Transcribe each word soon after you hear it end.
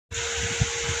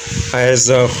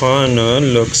Ayeza Khan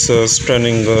looks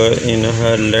stunning in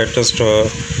her latest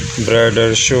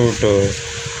bridal shoot.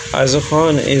 Ayeza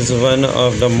Khan is one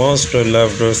of the most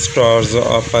loved stars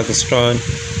of Pakistan.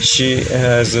 She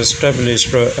has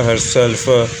established herself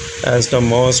as the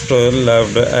most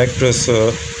loved actress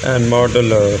and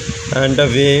model, and the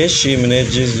way she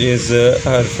manages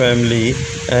her family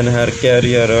and her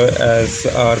career as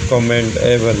are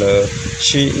commendable.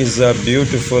 She is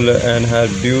beautiful, and her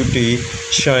beauty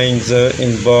shines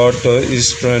in both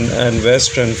Eastern and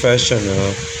Western fashion.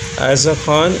 Ayeza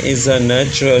Khan is a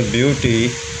natural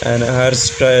beauty, and her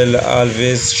style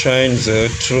always shines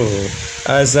through.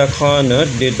 Ayeza Khan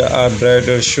did a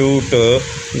bridal shoot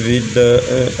with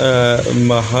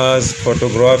Mahaz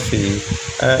photography,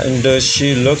 and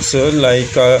she looks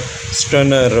like a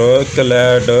stunner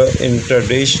clad in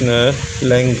traditional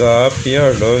lehenga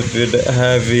paired with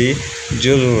heavy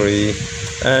jewelry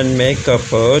and makeup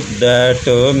that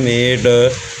made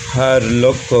her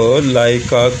look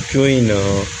like a queen.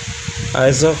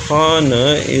 Ayeza Khan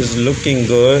is looking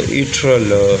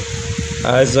ethereal.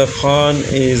 Ayeza Khan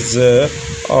is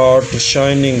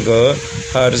outshining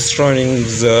her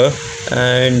surroundings,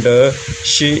 and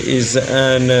she is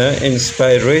an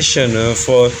inspiration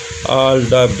for all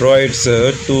the brides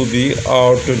to be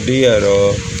out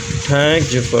there.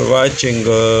 Thank you for watching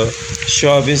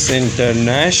Showbiz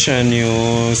International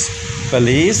News.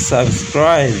 Please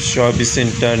subscribe Showbiz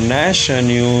International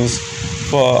News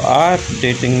for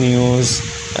updating news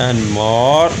and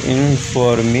more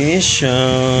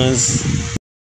informations.